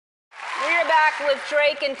back with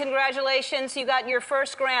Drake, and congratulations, you got your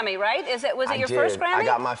first Grammy, right? Was it your first Grammy? I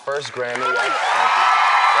got my first Grammy.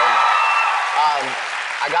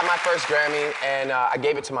 I got my first Grammy, and I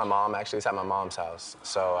gave it to my mom, actually. It's at my mom's house.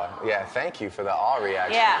 So, yeah, thank you for the awe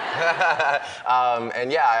reaction. Yeah.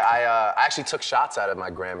 And yeah, I actually took shots out of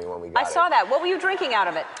my Grammy when we got it. I saw that. What were you drinking out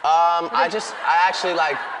of it? I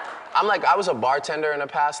was a bartender in a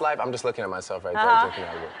past life. I'm just looking at myself right there, drinking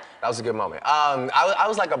out of it. That was a good moment. I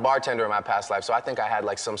was like a bartender in my past life, so I think I had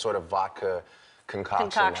like some sort of vodka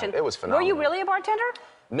concoction. It was phenomenal. Were you really a bartender?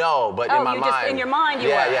 No, but in my mind. In your mind you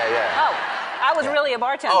were? Yeah. Oh, I was really a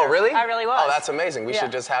bartender. Oh, really? I really was. Oh, that's amazing. We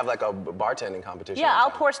should just have like a bartending competition. Yeah,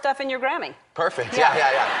 I'll pour stuff in your Grammy. Perfect. Yeah.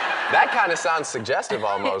 That kind of sounds suggestive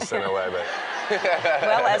almost in a way, but.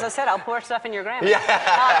 Well, as I said, I'll pour stuff in your Grammy.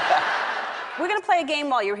 Yeah. We're going to play a game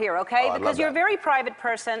while you're here, okay? Oh, because you're a very private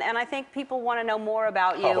person, and I think people want to know more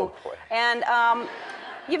about you. Oh, boy. And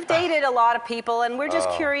you've dated a lot of people, and we're just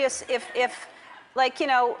curious if, like, you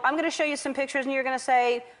know, I'm going to show you some pictures, and you're going to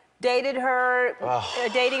say, dated her,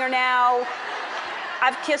 dating her now,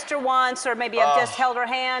 I've kissed her once, or maybe I've just held her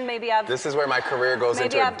hand, maybe I've... This is where my career goes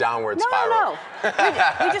into a downward spiral. No.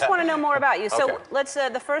 We just want to know more about you. So let's,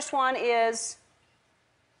 the first one is,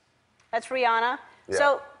 that's Rihanna. Yeah.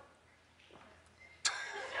 So...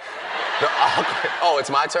 Oh,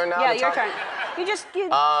 it's my turn now? Yeah, your turn.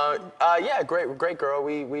 Yeah, great girl.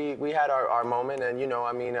 We had our moment, and you know,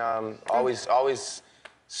 I mean, always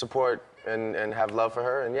support and have love for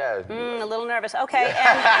her, and yeah. A little nervous. Okay,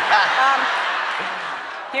 and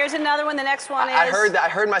here's another one. The next one is. I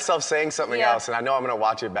heard myself saying something else, and I know I'm gonna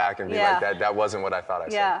watch it back and be like, that wasn't what I thought I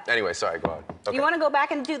said. Anyway, sorry. Go on. Okay. You want to go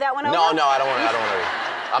back and do that one over? No, I don't want to.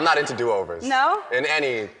 I'm not into do-overs. No? In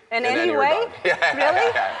any way? regard. Yeah.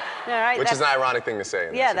 Really? All right. Which is an ironic thing to say.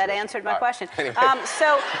 Yeah, that answered my question. Anyway.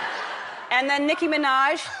 And then Nicki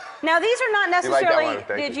Minaj. Now these are not necessarily. You like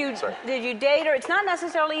that one? Did you date her? It's not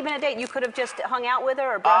necessarily even a date. You could have just hung out with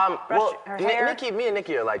her or brushed her hair. Me and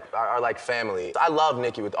Nicki are like family. I love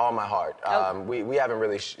Nicki with all my heart. We haven't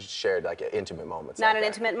really shared like intimate moments. Not an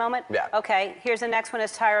intimate moment? Yeah. Okay. Here's the next one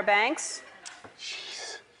is Tyra Banks.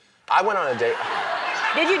 Jeez. I went on a date.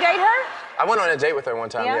 Did you date her? I went on a date with her one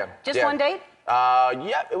time. Yeah. Just one date?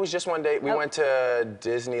 Yeah, it was just one date. We went to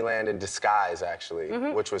Disneyland in disguise, actually,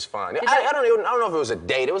 which was fun. I don't know if it was a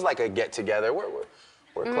date. It was like a get-together. We're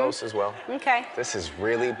close as well. Okay. This is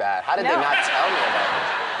really bad. How did they not tell me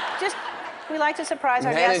about this? We like to surprise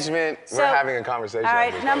our guests. Management, we're having a conversation. All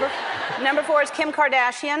right, number 4 is Kim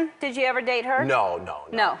Kardashian. Did you ever date her? No.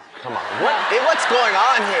 Come on. No. What's going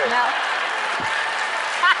on here? No.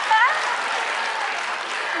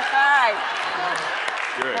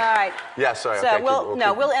 All right. Yeah, sorry. So okay,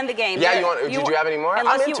 we'll end the game. Yeah, did you have any more?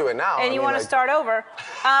 I'm into it now. And you want to start over?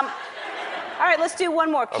 All right, let's do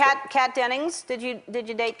one more. Kat Dennings. Did you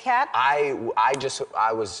date Kat? I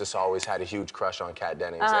was just always had a huge crush on Kat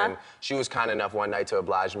Dennings, and she was kind enough one night to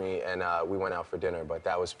oblige me, and we went out for dinner. But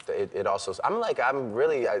that was it. Also, I'm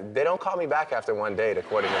really. They don't call me back after one date,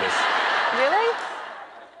 according to this. Really?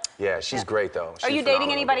 Yeah, she's great though. Are you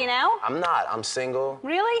dating anybody now? I'm not. I'm single.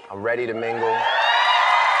 Really? I'm ready to mingle.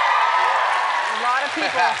 A lot of people.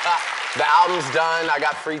 The album's done. I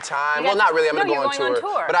got free time. Well, not really. I'm gonna go on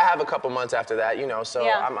tour. But I have a couple months after that, you know. So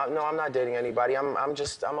I'm not dating anybody. I'm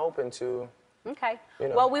open to. Okay. You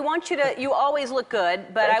know. Well, we want you to. You always look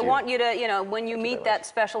good, but I want you to. You know, when you meet that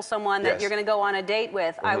special someone that you're going to go on a date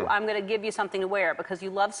with, I'm going to give you something to wear because you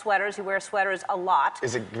love sweaters. You wear sweaters a lot.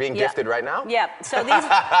 Is it being gifted right now? Yeah. So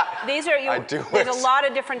these are you. I do. There's a lot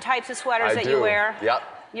of different types of sweaters that you wear. Yep.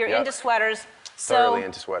 You're into sweaters. Thoroughly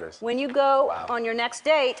into sweaters. When you go on your next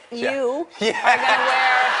date, you are going to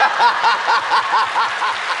wear.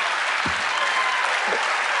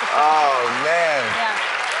 Oh man. Yeah.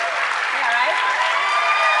 Yeah, right?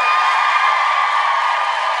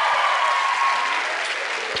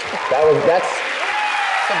 That's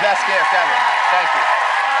the best gift ever. Thank you.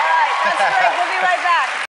 All right, that's great. We'll be right back.